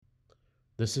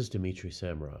This is Dmitry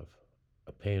Samarov,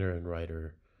 a painter and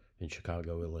writer in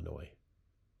Chicago, Illinois,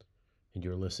 and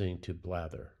you're listening to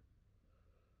Blather,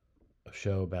 a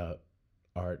show about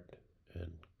art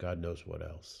and God knows what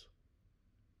else.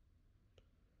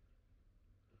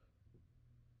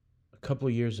 A couple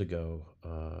of years ago,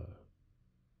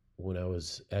 when I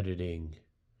was editing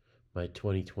my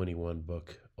 2021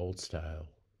 book, Old Style,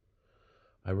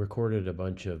 I recorded a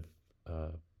bunch of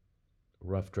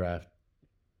rough draft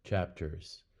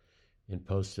chapters and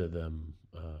posted them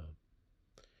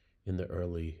in the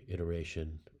early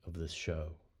iteration of this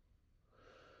show.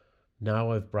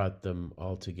 Now I've brought them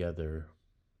all together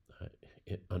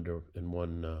in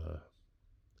one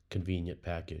convenient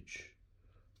package.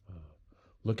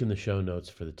 Look in the show notes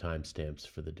for the timestamps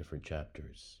for the different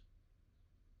chapters.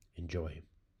 Enjoy.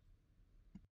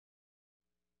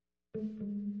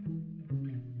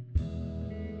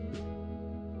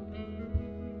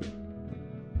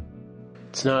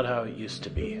 It's not how it used to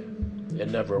be.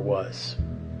 It never was.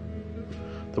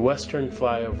 The western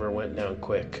flyover went down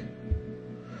quick.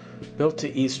 Built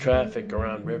to ease traffic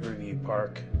around Riverview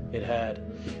Park, it had,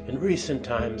 in recent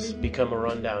times, become a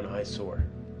rundown eyesore.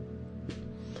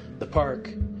 The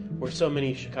park, where so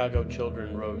many Chicago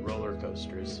children rode roller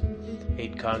coasters,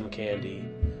 ate cotton candy,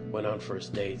 went on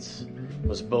first dates,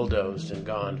 was bulldozed and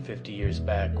gone 50 years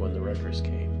back when the wreckers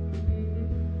came.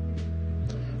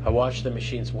 I watched the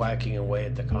machines whacking away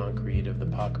at the concrete of the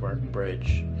pockmarked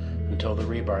bridge until the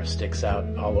rebar sticks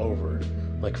out all over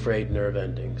like frayed nerve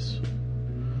endings.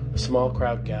 A small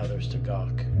crowd gathers to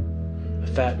gawk. A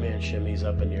fat man shimmies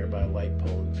up a nearby light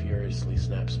pole and furiously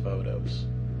snaps photos.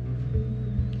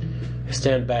 I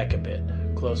stand back a bit,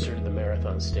 closer to the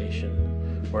Marathon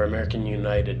station, where American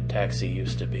United Taxi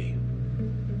used to be.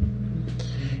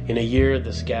 In a year,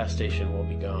 this gas station will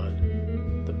be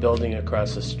gone. The building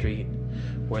across the street,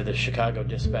 where the Chicago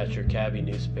Dispatcher cabbie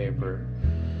newspaper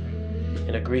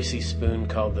and a greasy spoon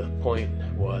called The Point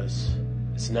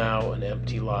is now an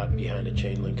empty lot behind a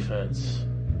chain link fence.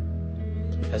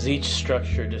 As each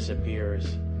structure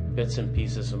disappears, bits and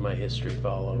pieces of my history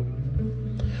follow.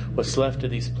 What's left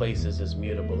of these places is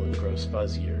mutable and grows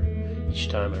fuzzier each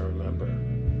time I remember.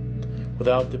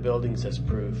 Without the buildings as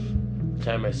proof, the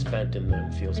time I spent in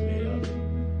them feels made up.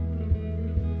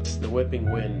 The whipping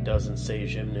wind doesn't say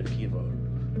Je ne pivot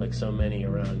like so many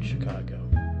around Chicago.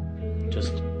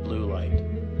 Just blue light.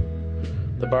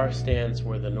 The bar stands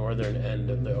where the northern end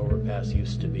of the overpass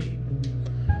used to be.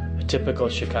 A typical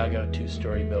Chicago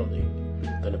two-story building,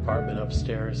 with an apartment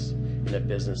upstairs and a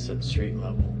business at street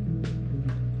level.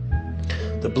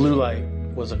 The blue light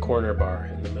was a corner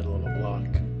bar in the middle of a block.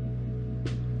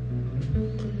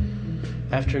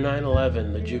 After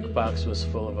 9/11, the jukebox was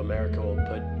full of America Will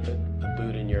Put a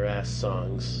Boot in Your Ass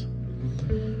songs.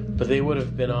 But they would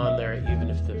have been on there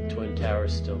even if the Twin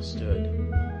Towers still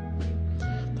stood.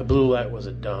 The blue light was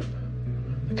a dump,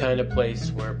 the kind of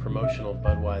place where promotional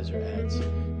Budweiser ads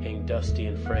hang dusty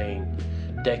and fraying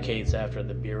decades after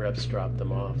the beer reps dropped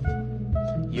them off,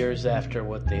 years after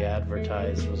what they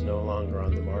advertised was no longer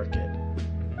on the market.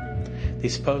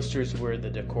 These posters were the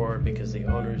decor because the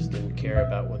owners didn't care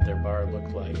about what their bar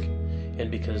looked like, and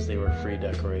because they were free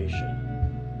decoration.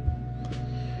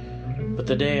 But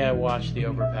the day I watched the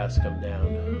overpass come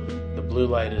down, the blue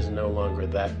light is no longer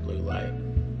that blue light.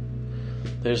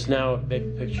 There's now a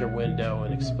big picture window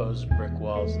and exposed brick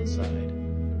walls inside.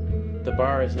 The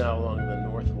bar is now along the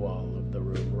north wall of the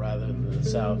room rather than the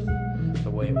south, the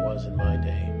way it was in my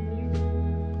day.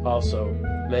 Also,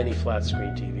 many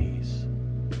flat-screen TVs.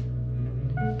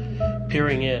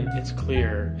 Peering in, it's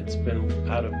clear it's been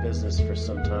out of business for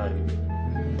some time.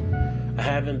 I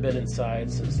haven't been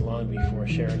inside since long before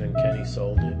Sharon and Kenny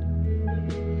sold it.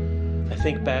 I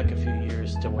think back a few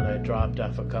years to when I dropped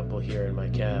off a couple here in my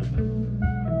cab.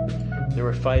 They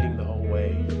were fighting the whole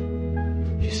way.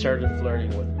 She started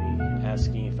flirting with me,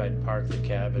 asking if I'd park the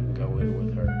cab and go in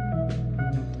with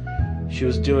her. She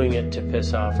was doing it to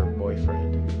piss off her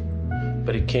boyfriend,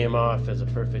 but it came off as a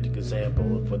perfect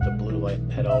example of what the blue light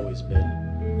had always been.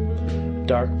 A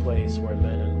dark place where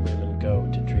men and women go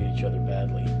to treat each other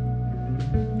badly.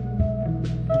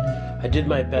 I did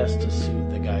my best to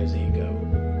soothe the guy's ego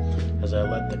as I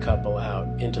let the couple out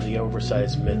into the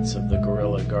oversized mitts of the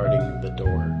gorilla guarding the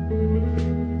door.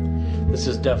 This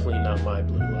is definitely not my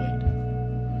blue light.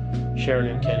 Sharon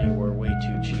and Kenny were way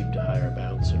too cheap to hire a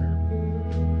bouncer.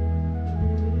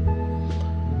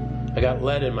 I got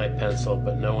lead in my pencil,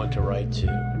 but no one to write to.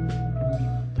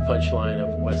 The punchline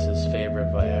of Wes's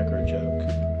favorite Viagra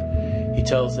joke. He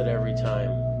tells it every time.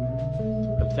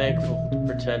 I'm thankful to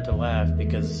pretend to laugh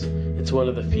because it's one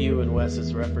of the few in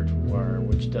Wes's repertoire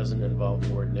which doesn't involve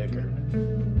the word nigger.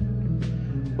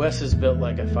 Wes is built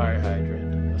like a fire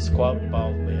hydrant, a squat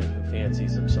bald man who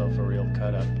fancies himself a real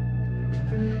cut-up.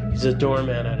 He's a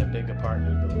doorman at a big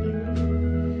apartment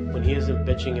building. When he isn't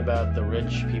bitching about the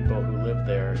rich people who live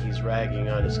there, he's ragging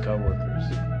on his coworkers.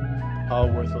 All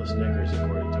worthless niggers,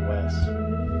 according to Wes.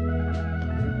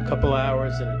 A couple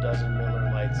hours and a dozen Miller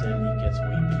Lights in, he gets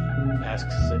weepy.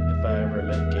 Asks if I ever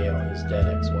met Gail, his dead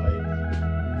ex-wife.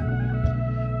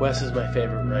 Wes is my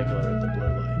favorite regular at the Blue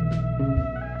Light.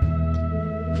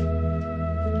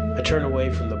 I turn away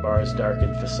from the bar's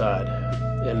darkened facade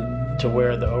and to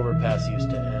where the overpass used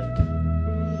to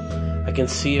end. I can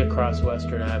see across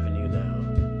Western Avenue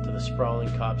now, to the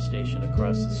sprawling cop station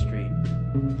across the street.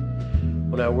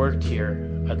 When I worked here,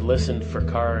 I'd listened for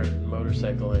car and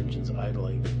motorcycle engines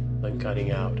idling, then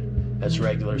cutting out, as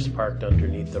regulars parked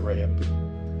underneath the ramp.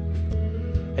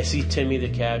 I see Timmy the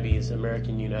cabbie's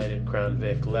American United Crown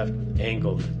Vic left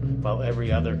angled, while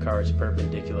every other car is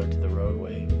perpendicular to the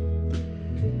roadway.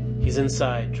 He's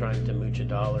inside trying to mooch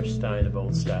 $1 stein of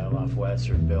Old Style off Wes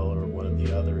or Bill or one of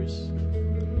the others.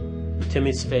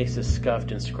 Timmy's face is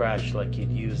scuffed and scratched like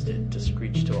he'd used it to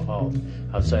screech to a halt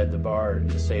outside the bar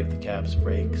to save the cab's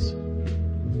brakes.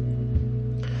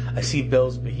 I see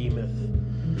Bill's behemoth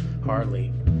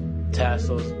Harley,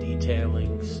 tassels,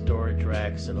 detailing, storage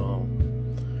racks and all.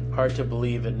 Hard to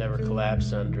believe it never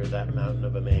collapsed under that mountain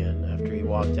of a man after he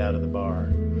walked out of the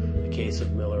bar, a case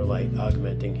of Miller Lite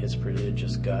augmenting his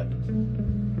prodigious gut.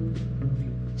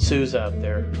 Sue's out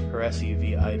there, her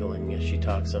SUV idling as she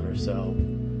talks on her cell.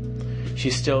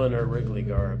 She's still in her Wrigley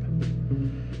garb.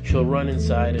 She'll run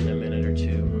inside in a minute or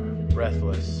two,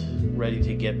 breathless, ready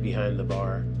to get behind the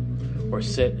bar, or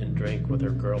sit and drink with her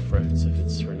girlfriends if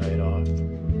it's her night off.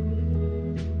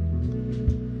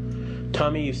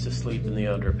 Tommy used to sleep in the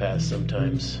underpass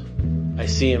sometimes. I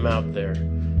see him out there,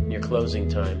 near closing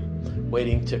time,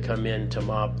 waiting to come in to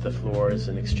mop the floors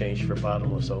in exchange for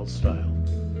bottomless Old Style.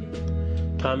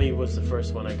 Tommy was the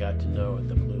first one I got to know at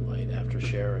the Blue Light after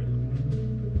Sharon.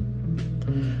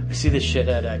 I see the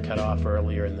shithead I cut off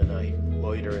earlier in the night,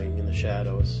 loitering in the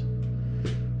shadows,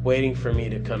 waiting for me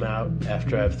to come out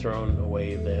after I've thrown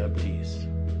away the empties.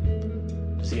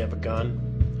 Does he have a gun?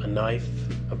 A knife?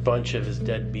 A bunch of his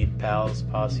deadbeat pals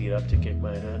posseed up to kick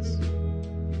my ass?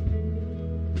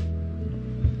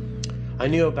 I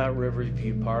knew about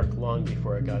Riverview Park long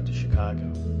before I got to Chicago.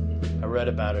 I read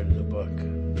about it in a book.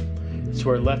 It's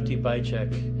where Lefty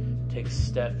Bychek takes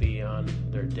Steffi on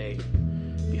their date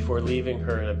before leaving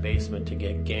her in a basement to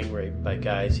get gang raped by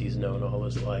guys he's known all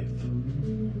his life.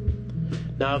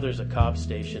 Now there's a cop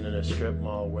station in a strip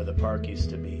mall where the park used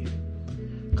to be.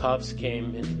 Cops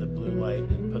came into the Blue Light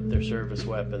and put their service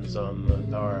weapons on the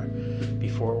bar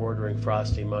before ordering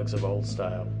frosty mugs of Old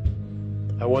Style.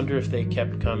 I wonder if they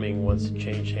kept coming once it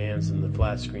changed hands and the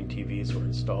flat screen TVs were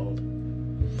installed.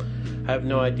 I have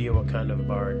no idea what kind of a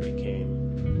bar it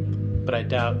became, but I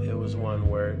doubt it was one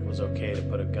where it was okay to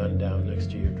put a gun down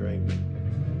next to your drink.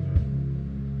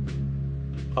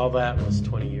 All that was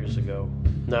 20 years ago.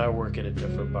 Now I work at a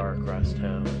different bar across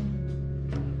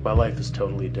town. My life is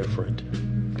totally different.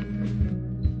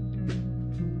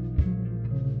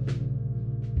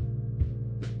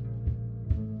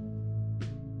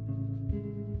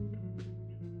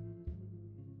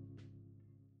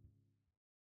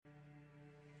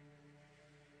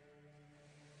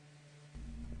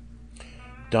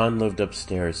 Don lived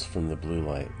upstairs from the Blue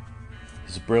Light.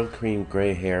 His Brill-cream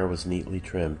gray hair was neatly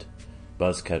trimmed,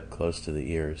 buzz cut close to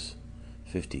the ears,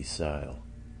 50s style.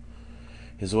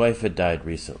 His wife had died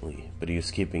recently, but he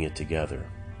was keeping it together.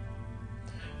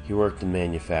 He worked in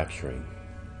manufacturing.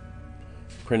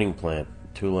 Printing plant,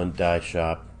 tool and die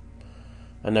shop.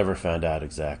 I never found out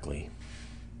exactly.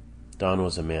 Don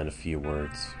was a man of few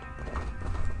words.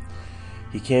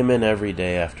 He came in every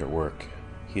day after work.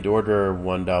 He'd order a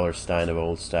 $1 stein of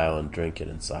Old Style and drink it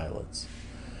in silence,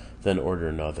 then order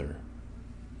another.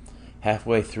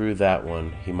 Halfway through that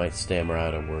one, he might stammer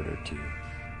out a word or two.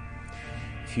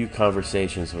 Few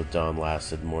conversations with Don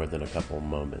lasted more than a couple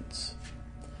moments.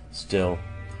 Still,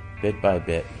 bit by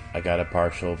bit, I got a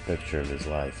partial picture of his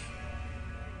life.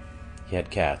 He had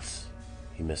cats.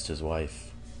 He missed his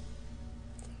wife.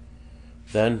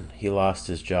 Then he lost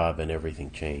his job and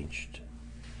everything changed.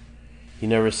 He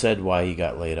never said why he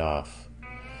got laid off.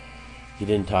 He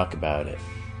didn't talk about it.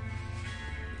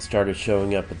 Started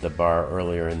showing up at the bar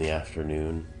earlier in the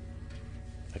afternoon.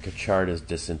 I could chart his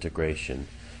disintegration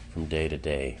from day to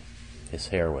day. His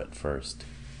hair went first.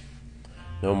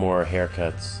 No more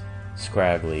haircuts,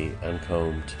 scraggly,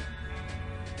 uncombed.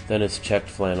 Then his checked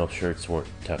flannel shirts weren't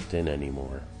tucked in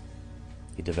anymore.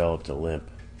 He developed a limp.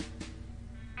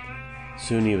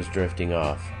 Soon he was drifting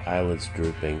off, eyelids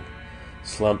drooping,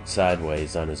 slumped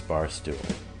sideways on his bar stool,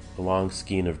 a long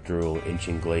skein of drool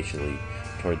inching glacially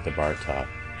toward the bar top.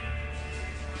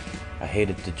 I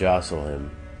hated to jostle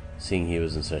him, seeing he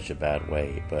was in such a bad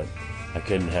way, but I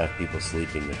couldn't have people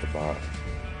sleeping at the bar.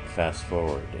 Fast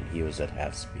forward, and he was at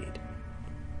half speed.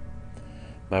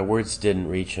 My words didn't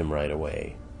reach him right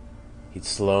away. He'd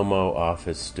slow-mo off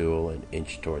his stool and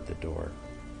inch toward the door.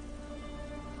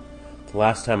 The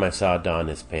last time I saw Don,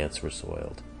 his pants were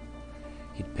soiled.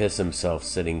 He'd piss himself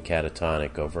sitting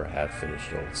catatonic over a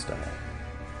half-finished old style.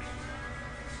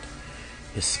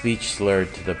 His speech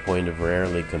slurred to the point of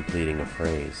rarely completing a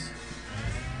phrase.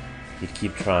 He'd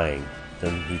keep trying,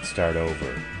 then he'd start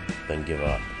over, then give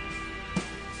up.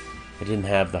 I didn't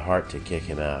have the heart to kick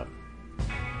him out.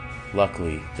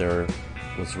 Luckily, there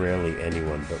was rarely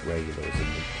anyone but regulars in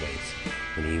the place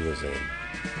when he was in.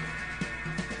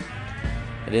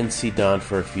 I didn't see Don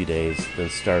for a few days, then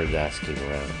started asking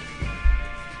around.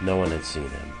 No one had seen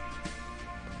him.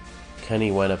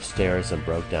 Kenny went upstairs and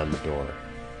broke down the door.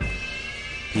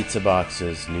 Pizza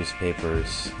boxes,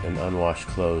 newspapers, and unwashed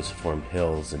clothes formed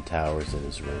hills and towers in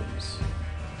his rooms.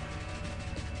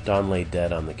 Don lay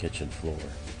dead on the kitchen floor,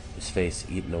 his face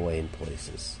eaten away in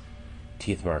places,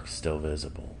 teeth marks still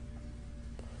visible.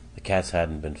 The cats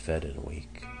hadn't been fed in a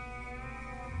week.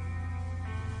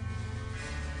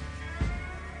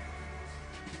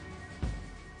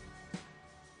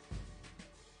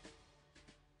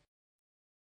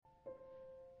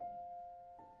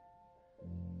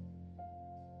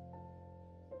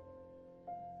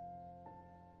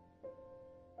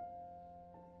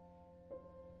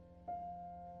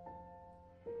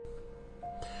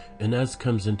 Inez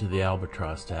comes into the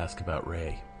Albatross to ask about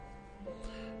Ray.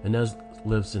 Inez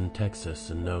lives in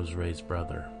Texas and knows Ray's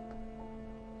brother.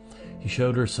 He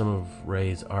showed her some of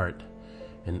Ray's art,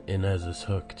 and Inez is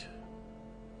hooked.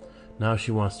 Now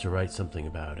she wants to write something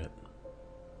about it.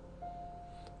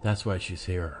 That's why she's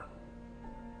here.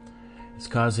 It's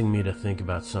causing me to think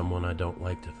about someone I don't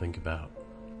like to think about.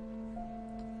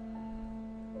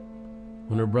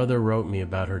 When her brother wrote me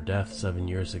about her death 7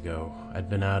 years ago, I'd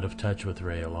been out of touch with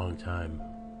Ray a long time.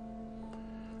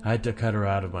 I had to cut her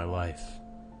out of my life.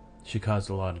 She caused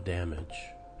a lot of damage.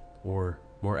 Or,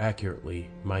 more accurately,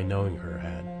 my knowing her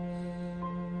had.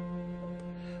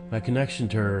 My connection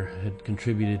to her had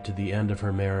contributed to the end of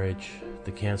her marriage,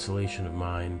 the cancellation of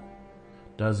mine,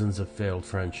 dozens of failed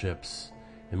friendships,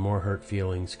 and more hurt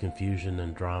feelings, confusion,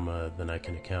 and drama than I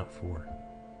can account for.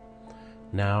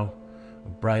 Now, a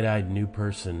bright-eyed new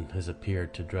person has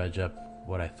appeared to dredge up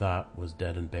what I thought was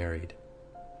dead and buried.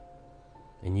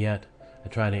 And yet, I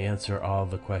try to answer all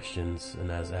the questions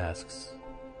Inez asks.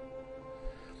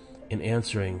 In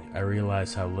answering, I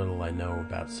realize how little I know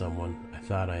about someone I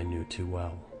thought I knew too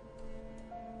well.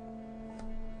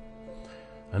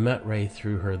 I met Ray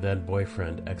through her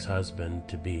then-boyfriend,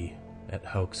 ex-husband-to-be, at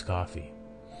Hoax Coffee.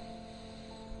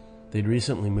 They'd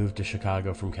recently moved to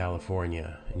Chicago from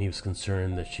California, and he was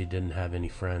concerned that she didn't have any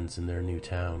friends in their new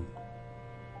town.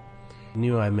 He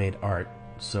knew I made art,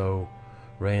 so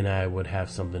Ray and I would have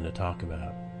something to talk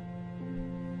about.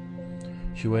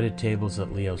 She waited tables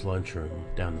at Leo's lunchroom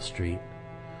down the street,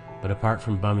 but apart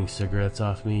from bumming cigarettes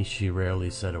off me, she rarely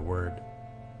said a word.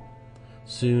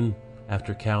 Soon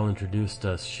after Cal introduced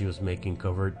us, she was making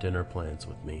covert dinner plans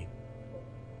with me.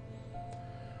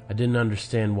 I didn't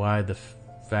understand why the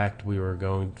fact we were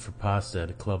going for pasta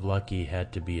at Club Lucky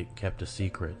had to be kept a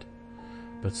secret,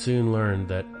 but soon learned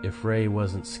that if Ray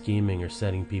wasn't scheming or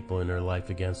setting people in her life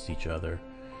against each other,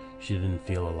 she didn't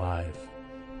feel alive.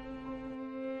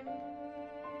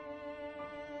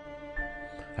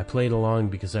 I played along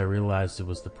because I realized it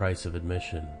was the price of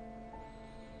admission.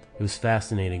 It was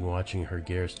fascinating watching her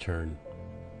gears turn.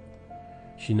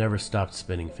 She never stopped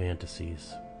spinning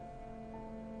fantasies.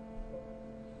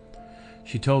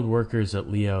 She told workers at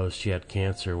Leo's she had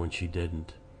cancer when she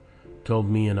didn't. Told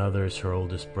me and others her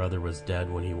oldest brother was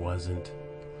dead when he wasn't.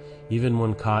 Even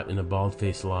when caught in a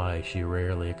bald-faced lie, she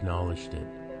rarely acknowledged it.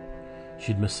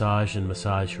 She'd massage and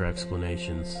massage her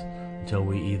explanations until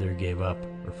we either gave up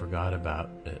or forgot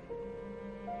about it.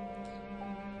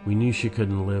 We knew she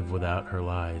couldn't live without her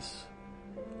lies.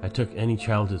 I took any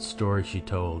childhood story she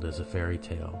told as a fairy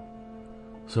tale.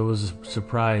 So it was a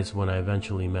surprise when I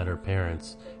eventually met her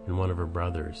parents and one of her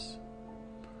brothers.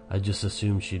 I just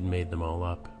assumed she'd made them all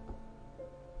up.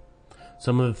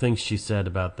 Some of the things she said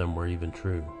about them were even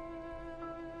true.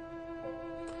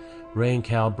 Ray and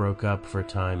Cal broke up for a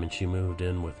time and she moved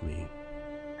in with me.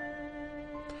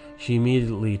 She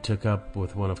immediately took up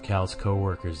with one of Cal's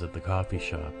co-workers at the coffee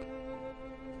shop.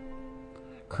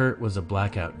 Kurt was a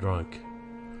blackout drunk.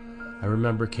 I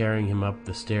remember carrying him up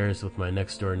the stairs with my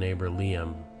next-door neighbor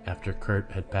Liam after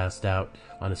Kurt had passed out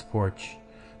on his porch,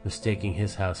 mistaking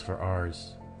his house for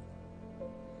ours.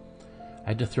 I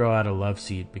had to throw out a love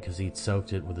seat because he'd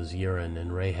soaked it with his urine,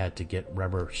 and Ray had to get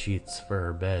rubber sheets for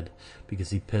her bed because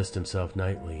he pissed himself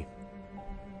nightly.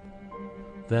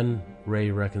 Then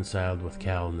Ray reconciled with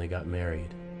Cal and they got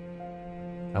married.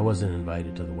 I wasn't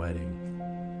invited to the wedding.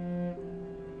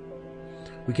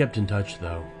 We kept in touch,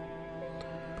 though.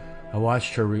 I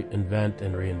watched her invent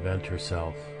and reinvent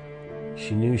herself.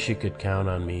 She knew she could count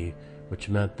on me, which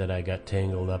meant that I got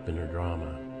tangled up in her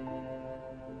drama.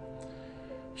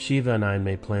 Shiva and I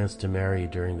made plans to marry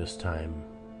during this time.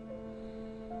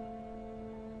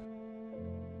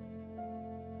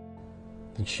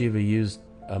 And Shiva used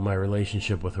my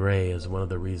relationship with Ray as one of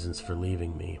the reasons for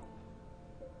leaving me.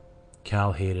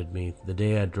 Cal hated me. The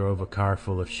day I drove a car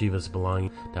full of Shiva's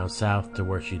belongings down south to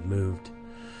where she'd moved,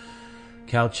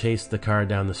 Cal chased the car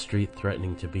down the street,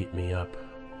 threatening to beat me up.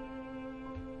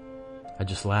 I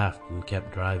just laughed and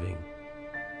kept driving.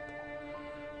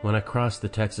 When I crossed the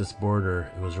Texas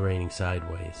border, it was raining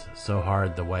sideways, so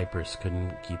hard the wipers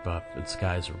couldn't keep up and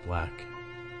skies were black.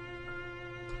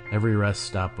 Every rest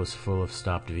stop was full of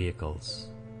stopped vehicles.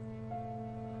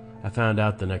 I found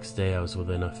out the next day I was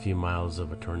within a few miles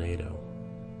of a tornado.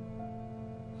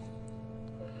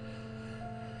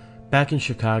 Back in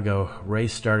Chicago, Ray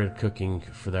started cooking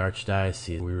for the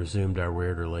Archdiocese. We resumed our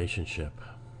weird relationship.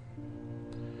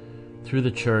 Through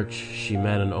the church, she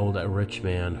met an old rich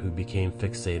man who became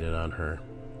fixated on her.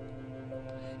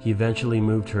 He eventually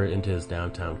moved her into his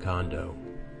downtown condo.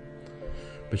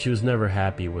 But she was never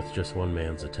happy with just one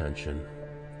man's attention.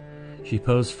 She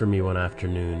posed for me one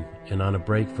afternoon, and on a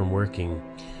break from working,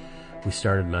 we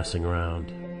started messing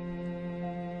around.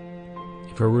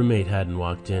 If her roommate hadn't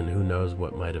walked in, who knows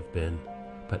what might have been,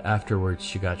 but afterwards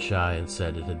she got shy and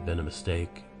said it had been a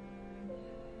mistake.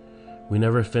 We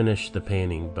never finished the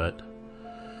painting, but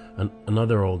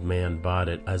another old man bought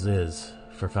it as is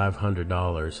for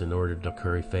 $500 in order to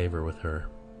curry favor with her.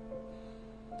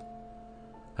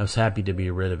 I was happy to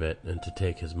be rid of it and to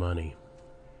take his money.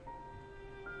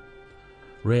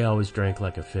 Ray always drank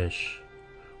like a fish.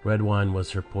 Red wine was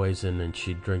her poison, and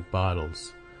she'd drink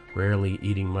bottles, rarely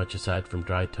eating much aside from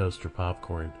dry toast or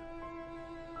popcorn.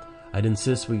 I'd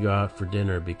insist we go out for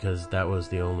dinner because that was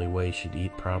the only way she'd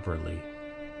eat properly.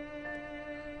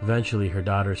 Eventually, her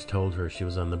daughters told her she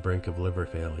was on the brink of liver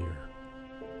failure.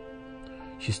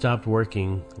 She stopped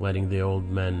working, letting the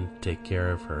old men take care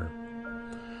of her.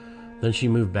 Then she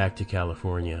moved back to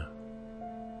California.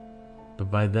 But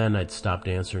by then I'd stopped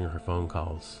answering her phone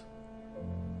calls.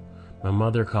 My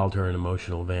mother called her an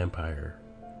emotional vampire,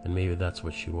 and maybe that's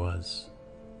what she was.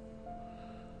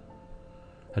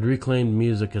 I'd reclaimed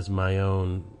music as my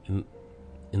own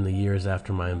in the years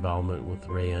after my involvement with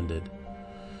Ray ended.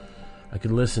 I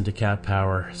could listen to Cat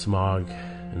Power, Smog,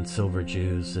 and Silver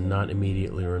Jews and not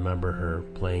immediately remember her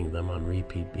playing them on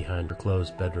repeat behind her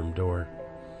closed bedroom door.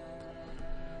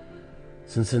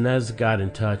 Since Inez got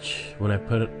in touch, when I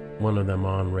put one of them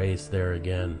on, Ray's there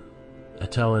again. I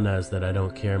tell Inez that I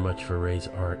don't care much for Ray's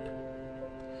art.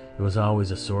 It was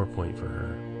always a sore point for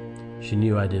her. She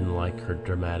knew I didn't like her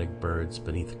dramatic birds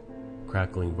beneath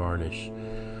crackling varnish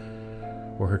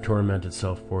or her tormented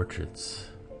self-portraits.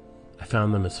 I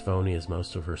found them as phony as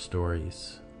most of her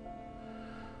stories.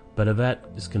 But Yvette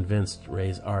is convinced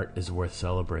Ray's art is worth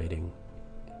celebrating.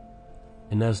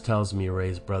 Inez tells me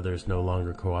Ray's brother is no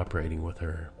longer cooperating with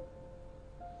her.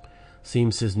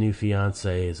 Seems his new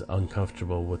fiancée is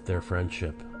uncomfortable with their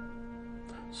friendship.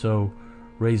 So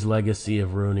Ray's legacy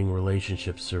of ruining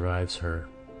relationships survives her.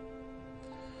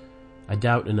 I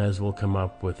doubt Inez will come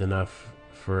up with enough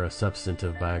for a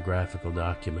substantive biographical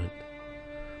document.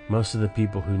 Most of the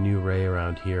people who knew Ray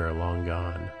around here are long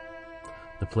gone.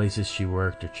 The places she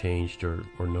worked are changed or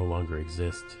no longer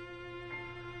exist.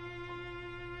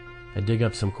 I dig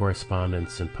up some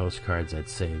correspondence and postcards I'd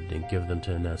saved and give them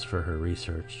to Inez for her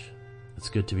research. It's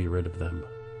good to be rid of them.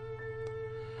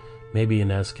 Maybe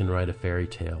Inez can write a fairy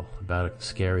tale about a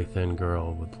scary thin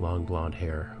girl with long blonde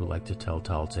hair who liked to tell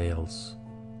tall tales.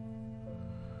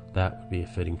 That would be a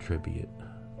fitting tribute.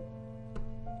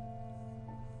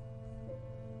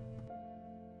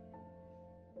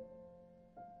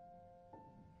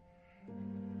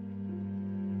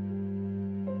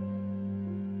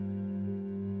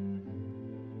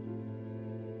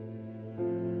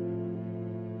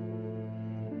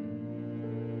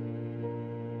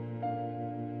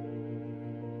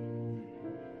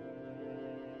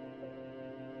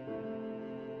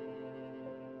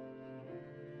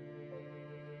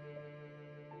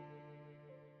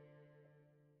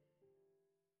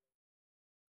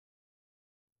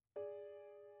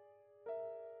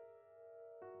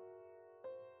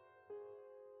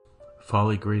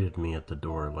 Folly greeted me at the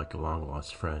door like a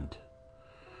long-lost friend.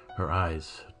 Her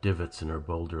eyes, divots in her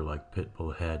boulder-like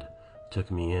pitbull head,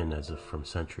 took me in as if from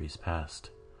centuries past.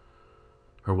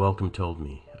 Her welcome told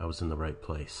me I was in the right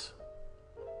place.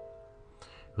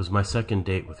 It was my second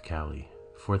date with Callie,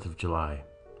 4th of July,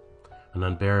 an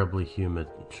unbearably humid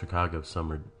Chicago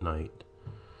summer night.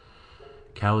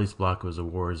 Callie's block was a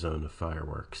war zone of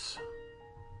fireworks.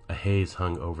 A haze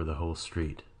hung over the whole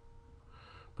street.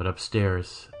 But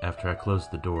upstairs, after I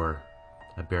closed the door,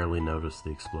 I barely noticed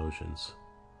the explosions.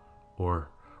 Or,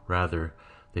 rather,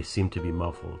 they seemed to be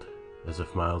muffled, as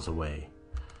if miles away,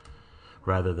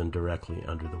 rather than directly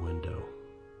under the window.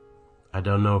 I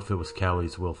don't know if it was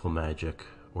Callie's willful magic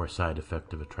or a side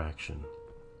effect of attraction.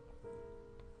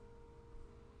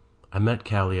 I met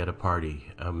Callie at a party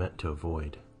I meant to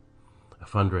avoid, a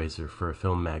fundraiser for a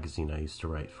film magazine I used to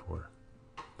write for.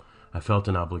 I felt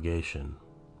an obligation.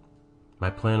 My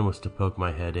plan was to poke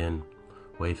my head in,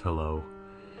 wave hello,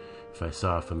 if I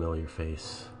saw a familiar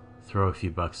face, throw a few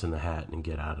bucks in the hat and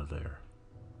get out of there.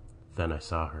 Then I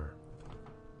saw her.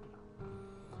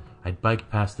 I'd biked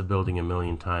past the building a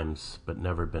million times, but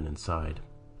never been inside.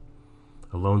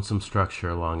 A lonesome structure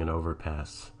along an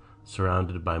overpass,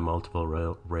 surrounded by multiple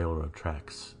railroad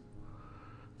tracks.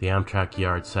 The Amtrak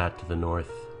yard sat to the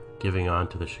north, giving on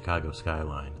to the Chicago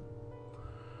skyline.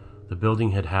 The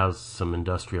building had housed some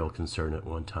industrial concern at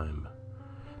one time.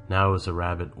 Now it was a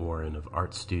rabbit warren of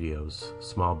art studios,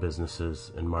 small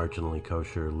businesses, and marginally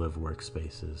kosher live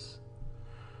workspaces.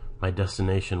 My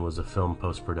destination was a film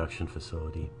post-production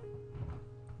facility.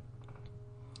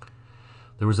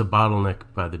 There was a bottleneck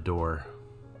by the door.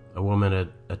 A woman at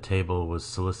a table was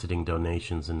soliciting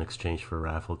donations in exchange for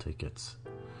raffle tickets.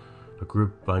 A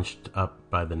group bunched up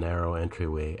by the narrow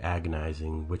entryway,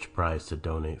 agonizing which prize to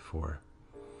donate for.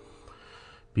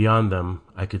 Beyond them,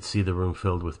 I could see the room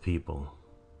filled with people.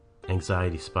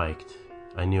 Anxiety spiked.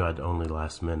 I knew I'd only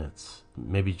last minutes.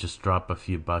 Maybe just drop a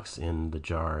few bucks in the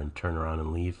jar and turn around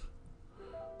and leave.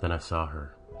 Then I saw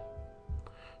her.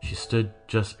 She stood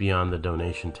just beyond the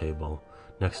donation table,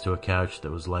 next to a couch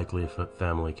that was likely a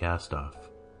family cast-off.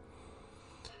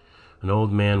 An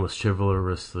old man was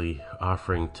chivalrously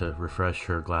offering to refresh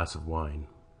her a glass of wine.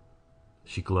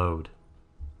 She glowed.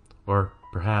 Or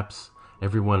perhaps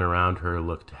everyone around her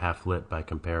looked half-lit by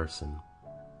comparison.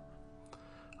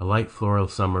 A light floral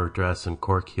summer dress and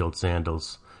cork-heeled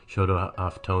sandals showed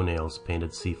off toenails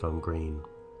painted seafoam green.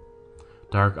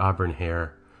 Dark auburn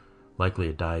hair, likely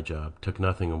a dye job, took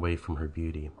nothing away from her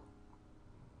beauty.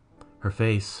 Her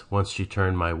face, once she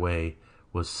turned my way,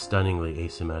 was stunningly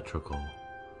asymmetrical,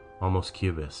 almost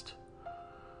cubist.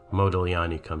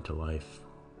 Modigliani come to life.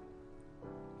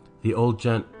 The old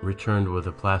gent returned with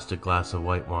a plastic glass of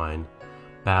white wine,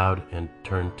 bowed and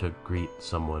turned to greet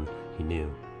someone he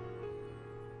knew.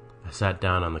 I sat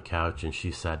down on the couch and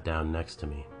she sat down next to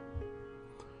me.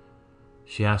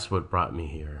 She asked what brought me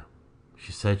here.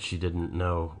 She said she didn't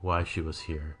know why she was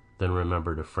here, then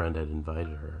remembered a friend had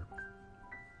invited her.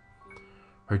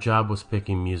 Her job was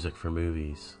picking music for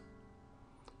movies.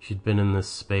 She'd been in this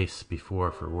space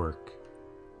before for work.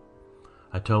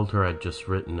 I told her I'd just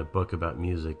written a book about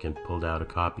music and pulled out a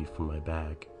copy from my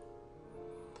bag.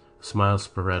 A smile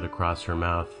spread across her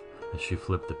mouth as she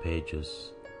flipped the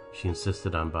pages. She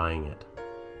insisted on buying it.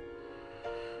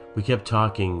 We kept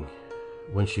talking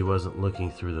when she wasn't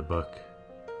looking through the book.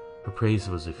 Her praise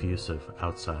was effusive,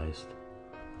 outsized,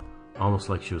 almost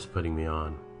like she was putting me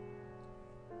on.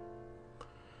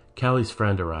 Callie's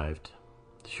friend arrived.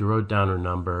 She wrote down her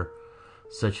number,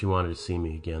 said she wanted to see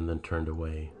me again, then turned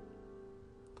away.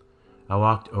 I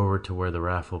walked over to where the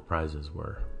raffle prizes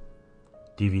were.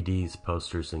 DVDs,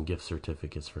 posters, and gift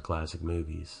certificates for classic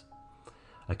movies.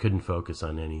 I couldn't focus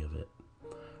on any of it.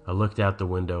 I looked out the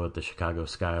window at the Chicago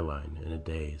skyline in a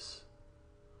daze.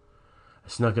 I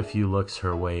snuck a few looks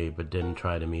her way, but didn't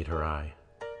try to meet her eye.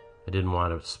 I didn't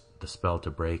want the spell to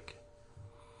break.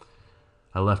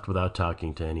 I left without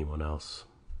talking to anyone else.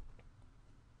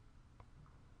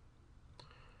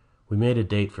 We made a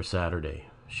date for Saturday.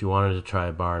 She wanted to try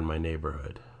a bar in my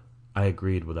neighborhood. I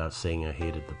agreed without saying I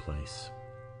hated the place.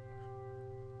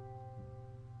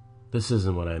 "This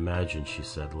isn't what I imagined," she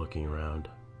said, looking around.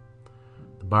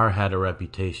 The bar had a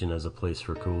reputation as a place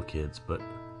for cool kids, but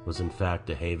was in fact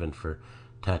a haven for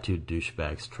tattooed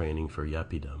douchebags training for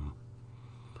yuppiedom.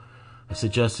 I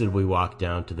suggested we walk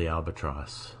down to the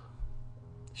Albatross.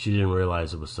 She didn't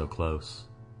realize it was so close.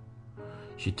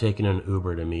 She'd taken an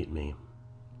Uber to meet me.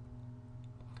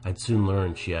 I'd soon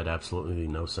learned she had absolutely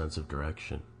no sense of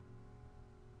direction.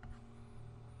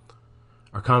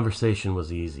 Our conversation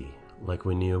was easy, like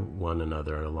we knew one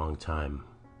another a long time.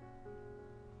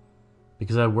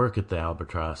 Because I work at the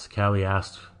Albatross, Callie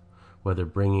asked whether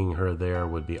bringing her there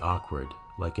would be awkward,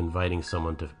 like inviting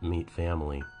someone to meet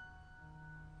family.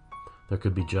 There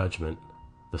could be judgment,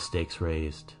 the stakes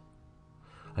raised.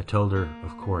 I told her,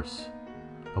 of course,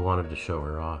 I wanted to show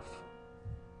her off.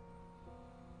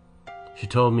 She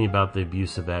told me about the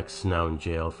abusive ex now in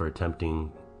jail for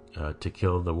attempting to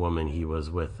kill the woman he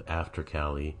was with after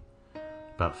Callie,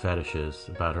 about fetishes,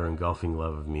 about her engulfing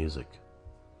love of music.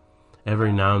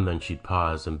 Every now and then she'd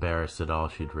pause, embarrassed at all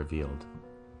she'd revealed.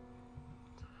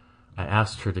 I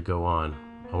asked her to go on.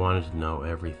 I wanted to know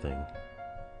everything.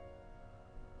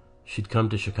 She'd come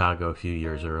to Chicago a few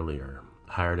years earlier,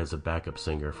 hired as a backup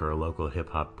singer for a local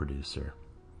hip-hop producer.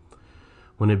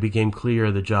 When it became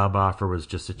clear the job offer was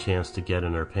just a chance to get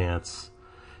in her pants,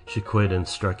 she quit and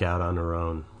struck out on her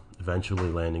own, eventually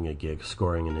landing a gig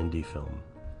scoring an indie film.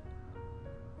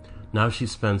 Now she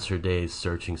spends her days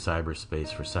searching cyberspace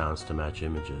for sounds to match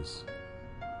images.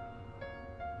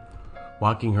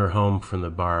 Walking her home from the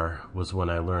bar was when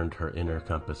I learned her inner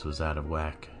compass was out of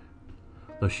whack.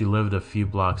 Though she lived a few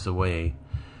blocks away,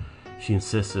 she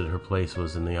insisted her place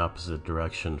was in the opposite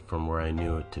direction from where I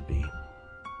knew it to be.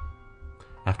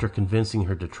 After convincing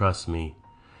her to trust me,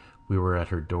 we were at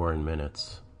her door in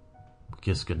minutes. We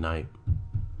kissed goodnight.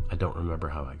 I don't remember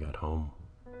how I got home.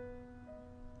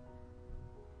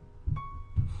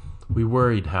 We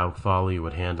worried how Folly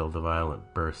would handle the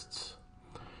violent bursts.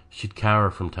 She'd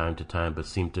cower from time to time, but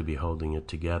seemed to be holding it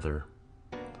together.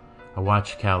 I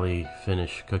watched Callie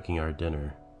finish cooking our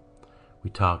dinner. We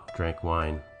talked, drank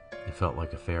wine. It felt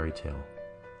like a fairy tale.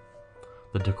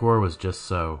 The decor was just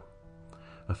so,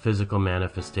 a physical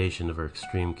manifestation of her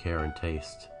extreme care and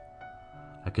taste.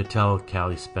 I could tell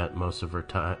Callie spent most of her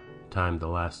time the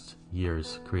last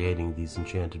years creating these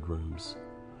enchanted rooms.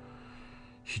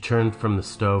 She turned from the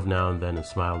stove now and then and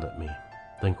smiled at me,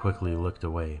 then quickly looked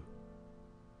away.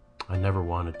 I never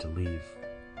wanted to leave.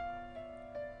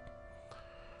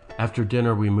 After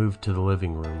dinner, we moved to the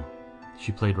living room.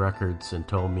 She played records and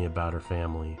told me about her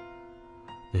family,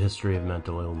 the history of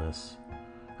mental illness,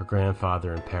 her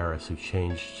grandfather in Paris who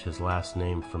changed his last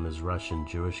name from his Russian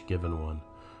Jewish given one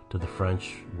to the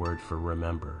French word for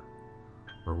remember,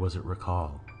 or was it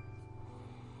recall?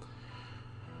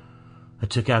 I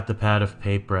took out the pad of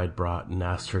paper I'd brought and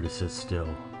asked her to sit still.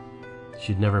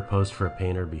 She'd never posed for a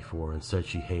painter before and said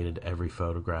she hated every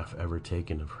photograph ever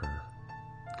taken of her,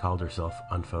 called herself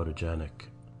unphotogenic.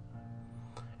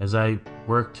 As I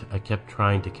worked, I kept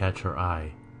trying to catch her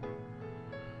eye.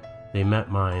 They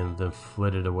met mine, then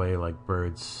flitted away like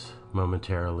birds,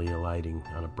 momentarily alighting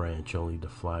on a branch only to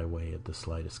fly away at the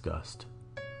slightest gust.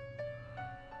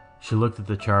 She looked at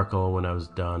the charcoal when I was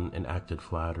done and acted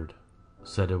flattered,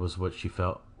 said it was what she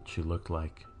felt she looked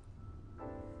like.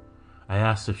 I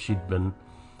asked if she'd been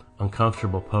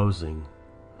uncomfortable posing,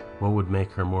 what would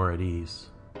make her more at ease.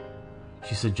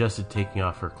 She suggested taking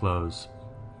off her clothes,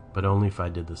 but only if I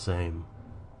did the same.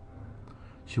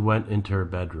 She went into her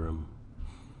bedroom.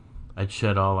 I'd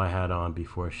shed all I had on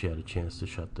before she had a chance to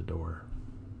shut the door.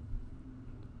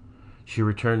 She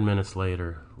returned minutes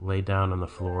later, lay down on the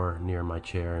floor near my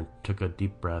chair and took a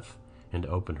deep breath and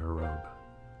opened her robe.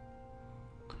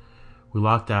 We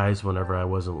locked eyes whenever I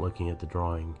wasn't looking at the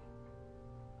drawing.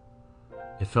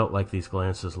 It felt like these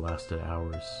glances lasted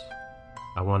hours.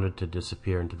 I wanted to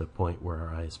disappear into the point where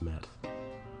our eyes met.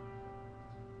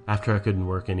 After I couldn't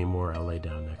work anymore, I lay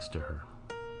down next to her.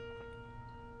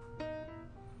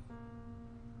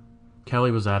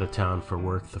 Kelly was out of town for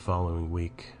work the following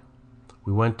week.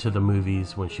 We went to the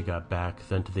movies when she got back,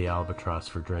 then to the Albatross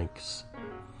for drinks.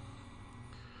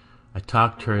 I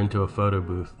talked her into the photo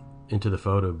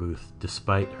booth.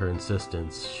 Despite her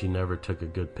insistence, she never took a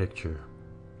good picture.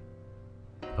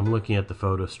 I'm looking at the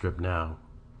photo strip now.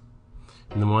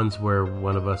 In the ones where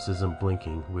one of us isn't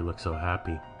blinking, we look so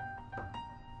happy.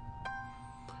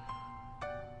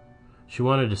 She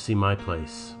wanted to see my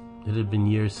place. It had been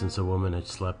years since a woman had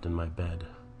slept in my bed.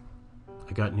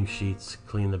 I got new sheets,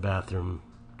 cleaned the bathroom,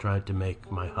 tried to make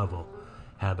my hovel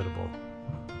habitable.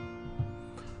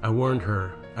 I warned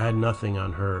her I had nothing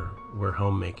on her where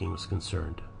homemaking was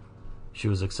concerned. She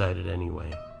was excited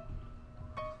anyway.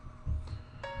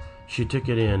 She took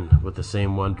it in with the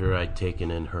same wonder I'd taken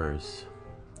in hers.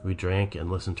 We drank and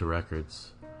listened to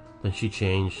records. Then she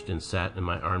changed and sat in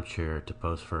my armchair to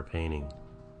pose for a painting.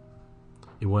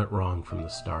 It went wrong from the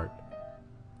start.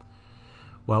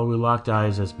 While we locked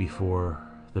eyes as before,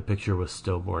 the picture was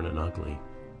stillborn and ugly.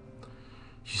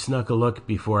 She snuck a look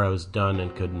before I was done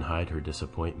and couldn't hide her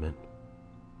disappointment.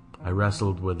 I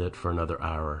wrestled with it for another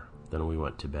hour, then we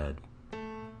went to bed.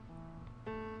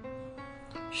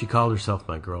 She called herself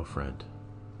my girlfriend.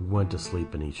 We went to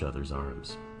sleep in each other's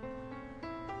arms.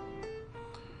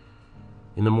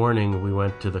 In the morning, we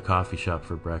went to the coffee shop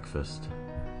for breakfast.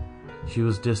 She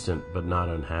was distant, but not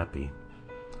unhappy.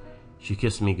 She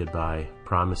kissed me goodbye,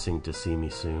 promising to see me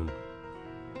soon.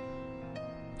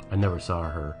 I never saw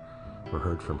her or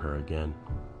heard from her again.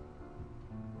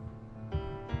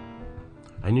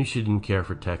 I knew she didn't care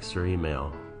for text or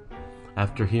email.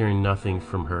 After hearing nothing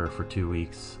from her for 2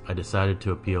 weeks, I decided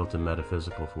to appeal to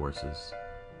metaphysical forces.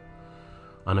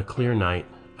 On a clear night,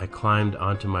 I climbed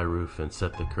onto my roof and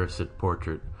set the cursed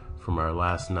portrait from our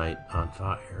last night on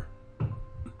fire.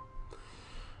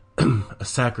 A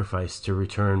sacrifice to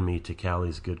return me to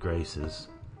Callie's good graces.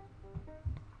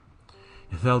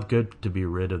 It felt good to be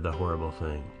rid of the horrible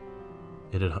thing.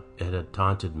 It had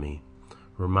taunted me,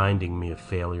 reminding me of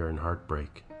failure and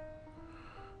heartbreak.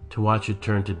 To watch it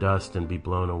turn to dust and be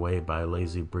blown away by a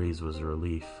lazy breeze was a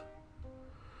relief.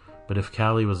 But if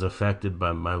Callie was affected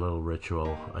by my little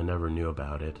ritual, I never knew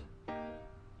about it.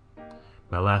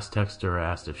 My last text to her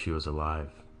asked if she was alive.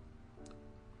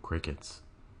 Crickets.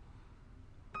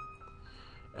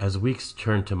 As weeks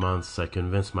turned to months, I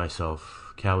convinced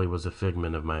myself Callie was a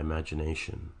figment of my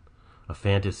imagination, a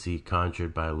fantasy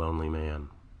conjured by a lonely man.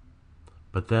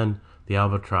 But then the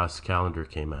Albatross calendar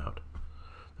came out.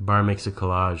 The bar makes a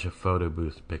collage of photo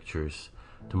booth pictures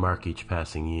to mark each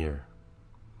passing year.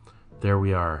 There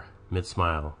we are,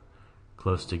 mid-smile,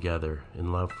 close together,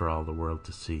 in love for all the world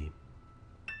to see.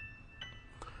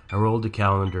 I rolled the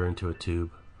calendar into a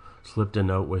tube, slipped a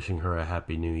note wishing her a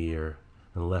happy new year,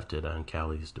 and left it on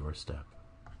Callie's doorstep.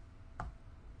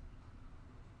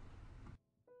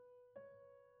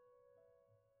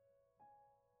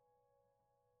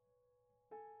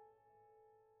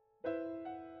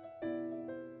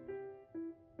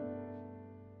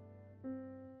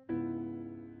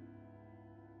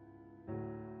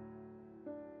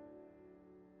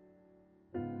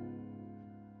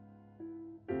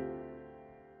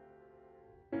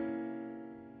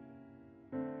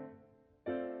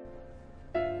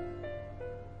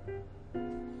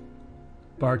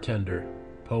 Bartender,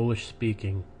 Polish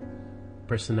speaking,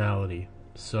 personality,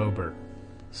 sober,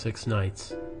 6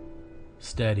 nights,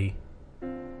 steady,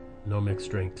 no mixed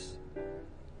drinks.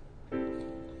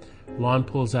 Lon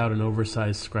pulls out an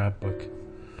oversized scrapbook.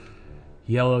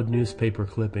 Yellowed newspaper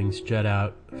clippings jet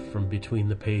out from between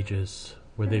the pages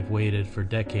where they've waited for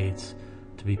decades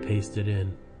to be pasted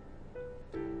in.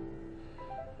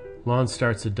 Lon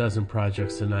starts a dozen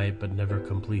projects a night but never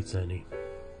completes any.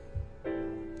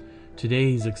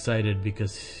 Today he's excited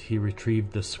because he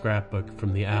retrieved the scrapbook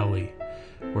from the alley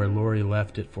where Lori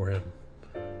left it for him,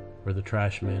 for the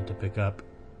trash man to pick up.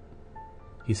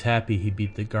 He's happy he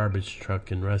beat the garbage truck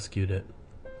and rescued it.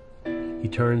 He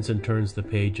turns and turns the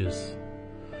pages,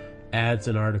 ads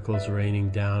and articles raining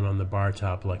down on the bar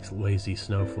top like lazy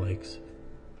snowflakes.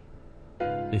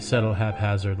 They settle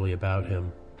haphazardly about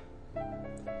him.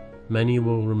 Many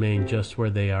will remain just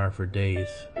where they are for days,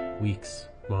 weeks,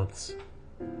 months.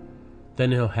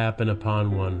 Then he'll happen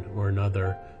upon one or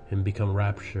another and become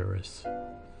rapturous,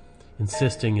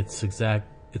 insisting it's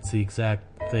the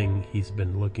exact thing he's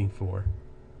been looking for.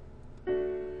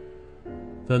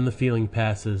 Then the feeling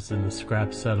passes and the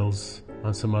scrap settles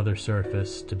on some other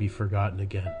surface to be forgotten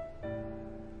again.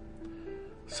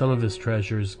 Some of his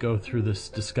treasures go through this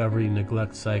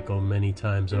discovery-neglect cycle many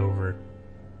times over.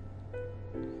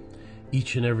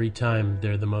 Each and every time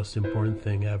they're the most important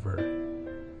thing ever,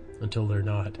 until they're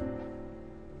not.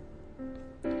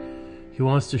 He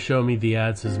wants to show me the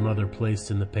ads his mother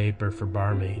placed in the paper for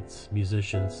barmaids,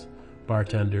 musicians,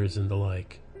 bartenders, and the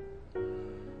like.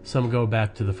 Some go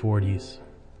back to the 40s.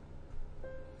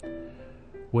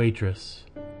 Waitress,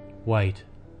 white,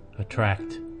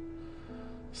 attract,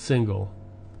 single,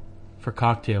 for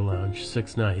cocktail lounge,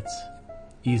 6 nights,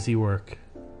 easy work,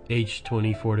 age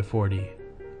 24 to 40,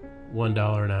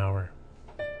 $1 an hour.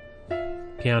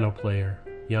 Piano player,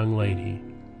 young lady,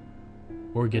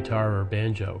 or guitar or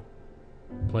banjo,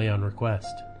 play on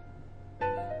request.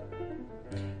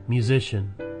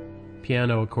 Musician,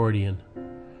 piano, accordion,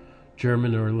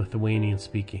 German or Lithuanian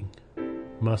speaking,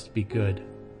 must be good,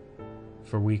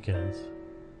 for weekends.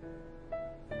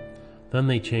 Then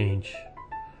they change.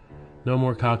 No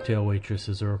more cocktail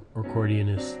waitresses or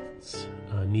accordionists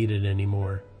needed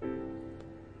anymore.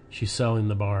 She's selling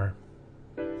the bar.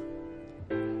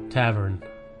 Tavern,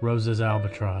 Rosa's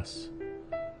Albatross.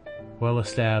 Well, a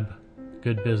stab,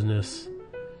 good business.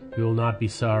 You will not be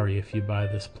sorry if you buy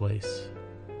this place.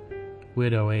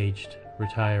 Widow aged,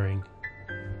 retiring.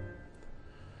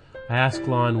 I ask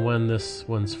Lon when this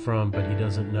one's from, but he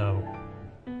doesn't know.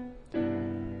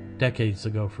 Decades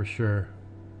ago for sure.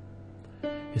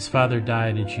 His father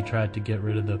died and she tried to get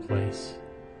rid of the place.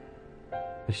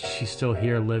 But she's still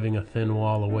here, living a thin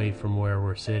wall away from where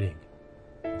we're sitting.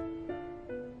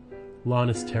 Lon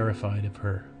is terrified of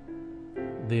her.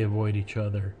 They avoid each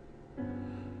other.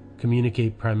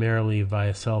 Communicate primarily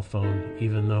via cell phone,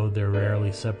 even though they're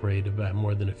rarely separated by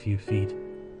more than a few feet.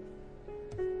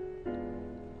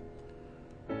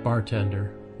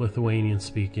 Bartender, Lithuanian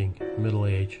speaking, middle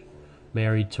age,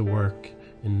 married to work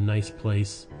in a nice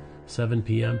place, 7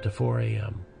 p.m. to 4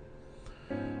 a.m.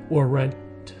 Or rent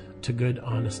to good,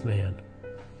 honest man.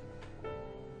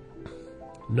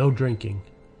 No drinking.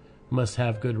 Must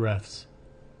have good refs.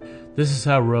 This is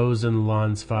how Rose and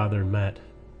Lon's father met.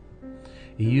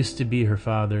 It used to be her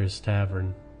father's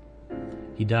tavern.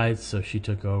 He died, so she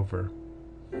took over.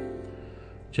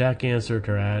 Jack answered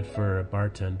her ad for a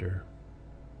bartender.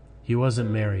 He wasn't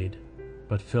married,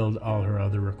 but filled all her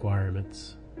other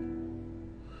requirements.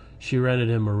 She rented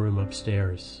him a room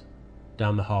upstairs,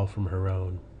 down the hall from her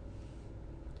own.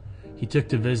 He took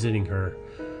to visiting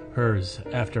hers,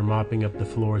 after mopping up the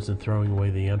floors and throwing away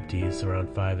the empties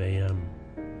around 5 a.m.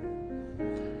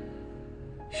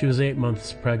 She was 8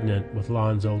 months pregnant with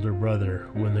Lon's older brother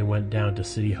when they went down to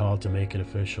City Hall to make it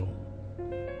official.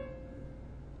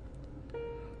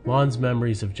 Lon's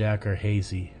memories of Jack are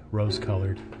hazy,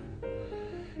 rose-colored.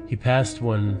 He passed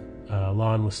when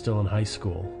Lon was still in high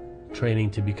school,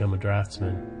 training to become a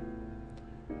draftsman.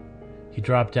 He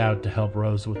dropped out to help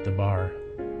Rose with the bar.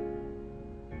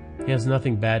 He has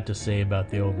nothing bad to say about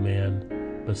the old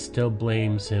man, but still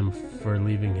blames him for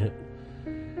leaving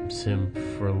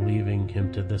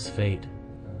him to this fate.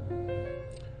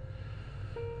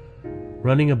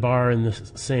 Running a bar in the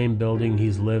same building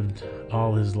he's lived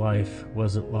all his life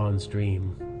wasn't Lon's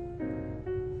dream.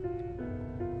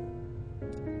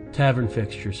 Tavern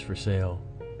fixtures for sale.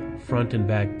 Front and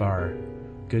back bar.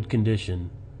 Good condition.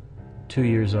 2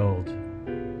 years old.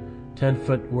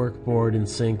 10-foot workboard and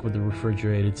sink with a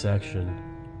refrigerated section.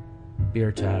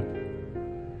 Beer tap.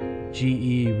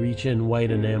 GE reach-in white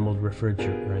enameled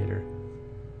refrigerator.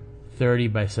 30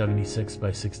 by 76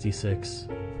 by 66.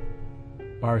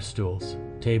 Bar stools,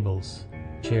 tables,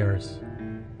 chairs,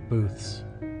 booths.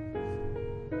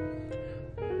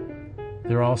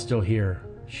 They're all still here.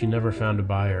 She never found a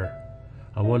buyer.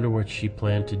 I wonder what she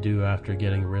planned to do after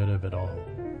getting rid of it all.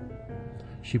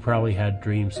 She probably had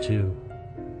dreams too.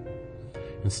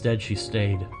 Instead, she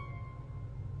stayed.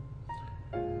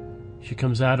 She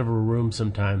comes out of her room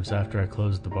sometimes after I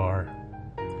close the bar.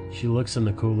 She looks in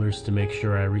the coolers to make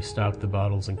sure I restock the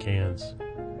bottles and cans.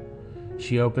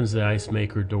 She opens the ice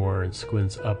maker door and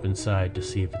squints up inside to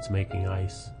see if it's making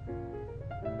ice.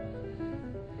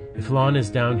 If Lon is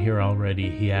down here already,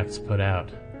 he acts put out,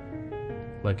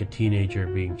 like a teenager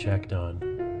being checked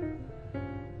on.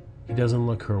 He doesn't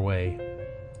look her way.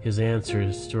 His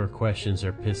answers to her questions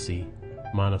are pissy,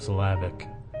 monosyllabic.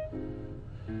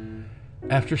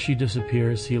 After she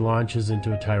disappears, he launches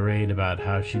into a tirade about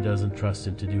how she doesn't trust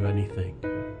him to do anything,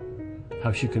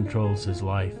 how she controls his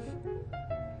life.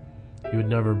 You would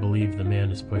never believe the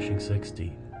man is pushing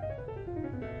 60.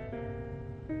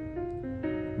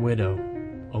 Widow,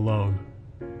 alone,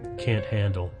 can't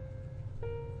handle.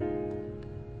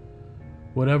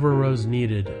 Whatever Rose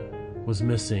needed was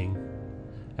missing.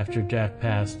 After Jack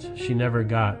passed, she never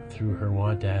got through her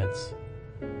want ads,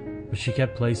 but she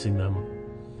kept placing them.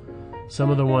 Some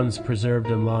of the ones preserved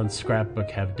in Lon's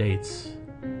scrapbook have dates.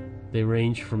 They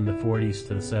range from the 40s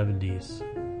to the 70s.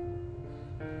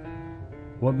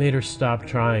 What made her stop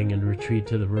trying and retreat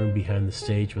to the room behind the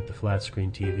stage with the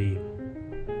flat-screen TV?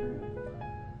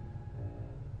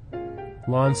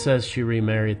 Lon says she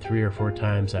remarried 3 or 4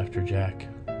 times after Jack.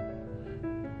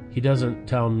 He doesn't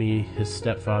tell me his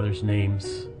stepfather's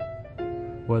names,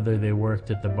 whether they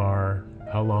worked at the bar,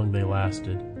 how long they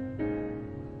lasted.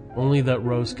 Only that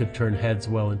Rose could turn heads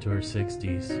well into her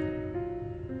 60s.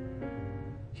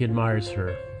 He admires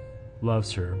her,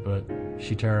 loves her, but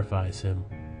she terrifies him.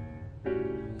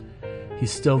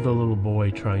 He's still the little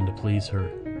boy trying to please her.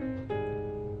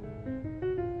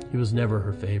 He was never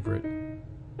her favorite.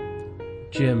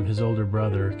 Jim, his older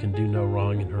brother, can do no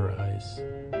wrong in her eyes.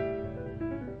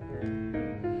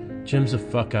 Jim's a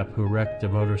fuck-up who wrecked a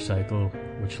motorcycle,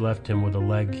 which left him with a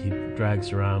leg he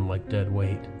drags around like dead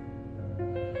weight.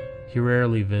 He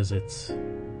rarely visits.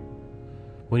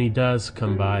 When he does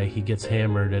come by, he gets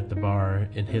hammered at the bar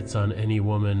and hits on any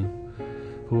woman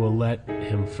who will let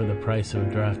him for the price of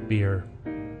a draft beer.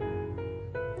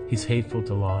 He's hateful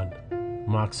to Lon,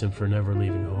 mocks him for never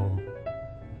leaving home.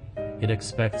 It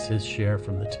expects his share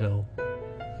from the till.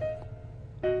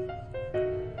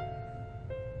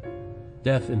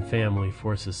 Death in family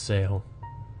forces sale.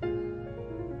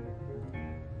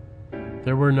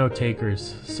 There were no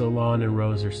takers, so Lon and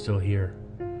Rose are still here.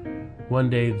 One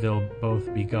day they'll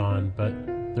both be gone, but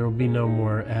there will be no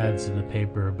more ads in the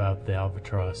paper about the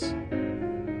Albatross.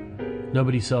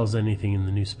 Nobody sells anything in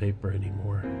the newspaper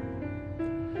anymore.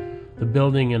 The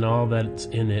building and all that's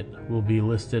in it will be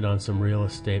listed on some real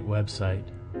estate website,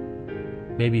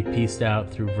 maybe pieced out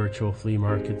through virtual flea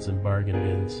markets and bargain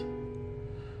bins.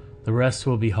 The rest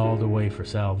will be hauled away for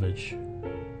salvage.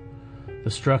 The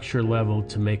structure leveled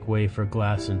to make way for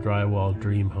glass and drywall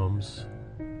dream homes.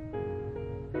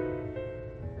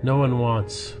 No one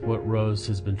wants what Rose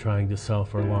has been trying to sell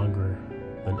for longer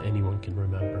than anyone can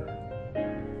remember.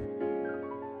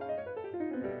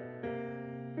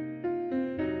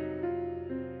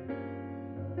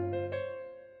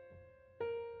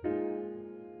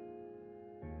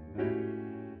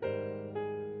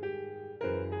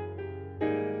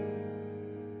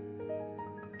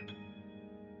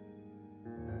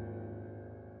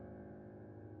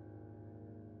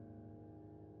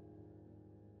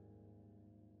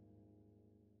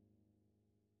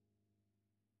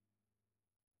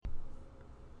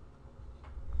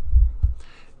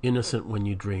 Innocent when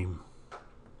you dream.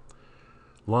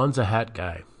 Lon's a hat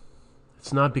guy.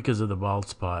 It's not because of the bald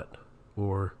spot,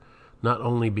 or not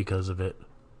only because of it.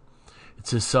 It's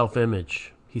his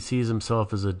self-image. He sees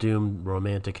himself as a doomed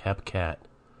romantic hep cat.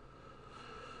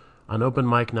 On open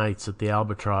mic nights at the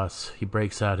Albatross, he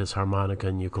breaks out his harmonica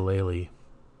and ukulele.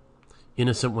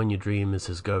 Innocent When You Dream is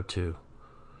his go-to.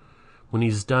 When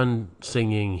he's done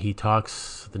singing, he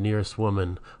talks the nearest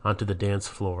woman onto the dance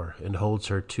floor and holds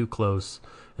her too close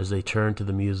as they turn to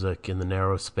the music in the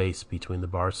narrow space between the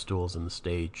bar stools and the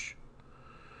stage.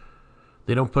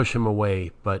 They don't push him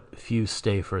away, but few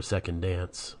stay for a second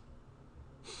dance.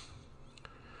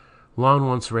 Lon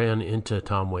once ran into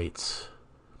Tom Waits.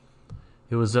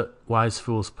 It was at Wise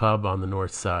Fool's Pub on the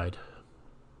north side.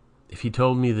 If he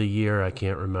told me the year, I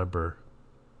can't remember.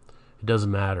 It doesn't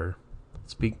matter.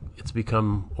 It's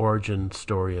become origin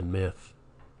story and myth.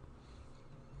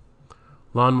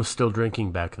 Lon was still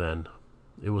drinking back then.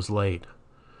 It was late,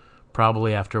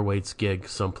 probably after Waite's gig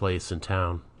someplace in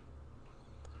town.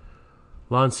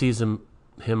 Lon sees him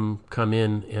come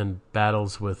in and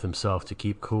battles with himself to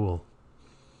keep cool.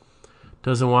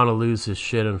 Doesn't want to lose his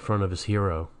shit in front of his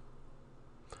hero.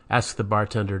 Asks the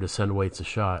bartender to send Waits a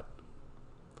shot.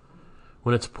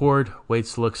 When it's poured,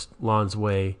 Waits looks Lon's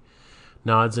way,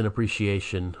 nods in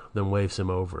appreciation, then waves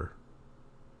him over.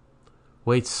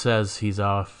 Waits says he's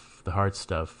off the hard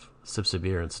stuff, sips a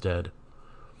beer instead.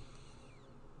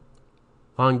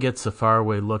 Lon gets a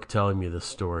faraway look telling me this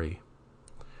story.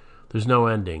 There's no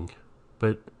ending,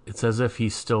 but it's as if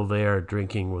he's still there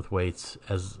drinking with Waits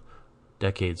as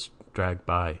decades drag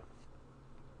by.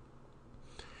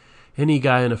 Any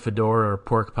guy in a fedora or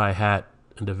pork pie hat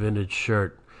and a vintage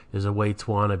shirt is a Waits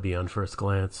wannabe on first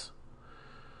glance.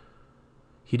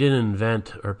 He didn't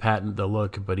invent or patent the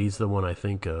look, but he's the one I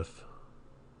think of.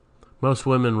 Most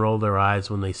women roll their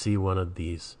eyes when they see one of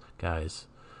these guys.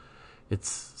 It's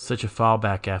such a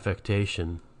fallback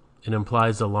affectation. It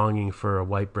implies a longing for a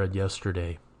white bread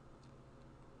yesterday.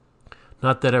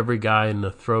 Not that every guy in the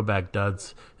throwback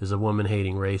duds is a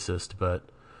woman-hating racist, but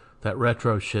that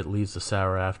retro shit leaves a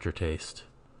sour aftertaste.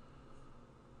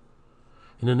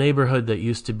 In a neighborhood that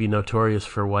used to be notorious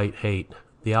for white hate,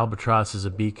 the Albatross is a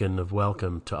beacon of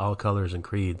welcome to all colors and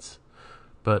creeds,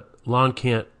 but Lon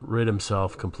can't rid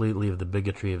himself completely of the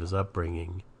bigotry of his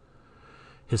upbringing.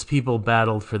 His people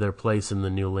battled for their place in the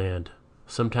new land,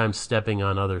 sometimes stepping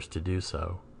on others to do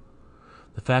so.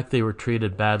 The fact they were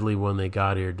treated badly when they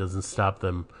got here doesn't stop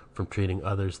them from treating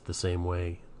others the same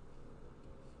way.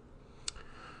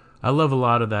 I love a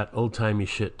lot of that old-timey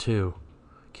shit too.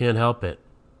 Can't help it.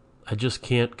 I just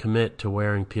can't commit to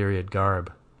wearing period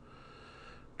garb.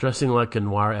 Dressing like a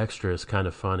noir extra is kind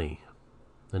of funny,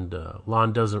 and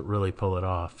Lon doesn't really pull it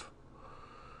off.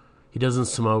 He doesn't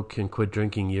smoke and quit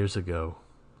drinking years ago.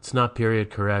 It's not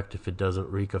period correct if it doesn't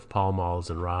reek of Pall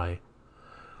Malls and rye.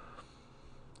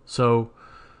 So,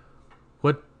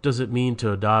 what does it mean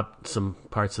to adopt some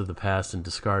parts of the past and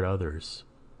discard others?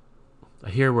 I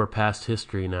hear we're past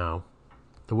history now.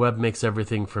 The web makes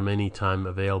everything from any time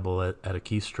available at a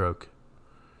keystroke.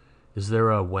 Is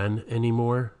there a when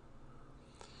anymore?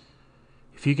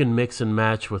 If you can mix and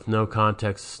match with no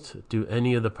context, do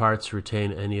any of the parts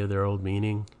retain any of their old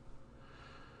meaning?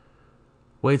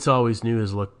 Waits always knew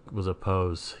his look was a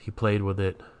pose. He played with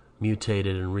it,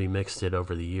 mutated and remixed it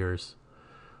over the years.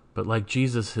 But like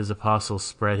Jesus, his apostles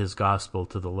spread his gospel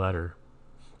to the letter.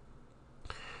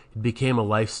 It became a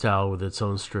lifestyle with its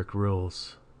own strict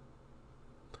rules.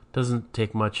 Doesn't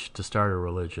take much to start a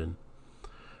religion.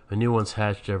 A new one's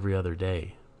hatched every other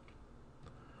day.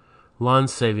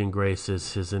 Lon's saving grace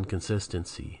is his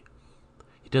inconsistency.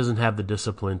 He doesn't have the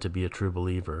discipline to be a true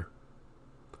believer.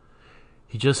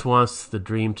 He just wants the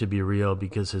dream to be real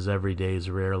because his everyday is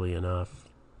rarely enough.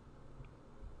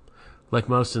 Like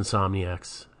most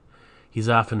insomniacs, he's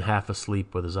often half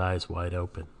asleep with his eyes wide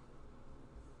open.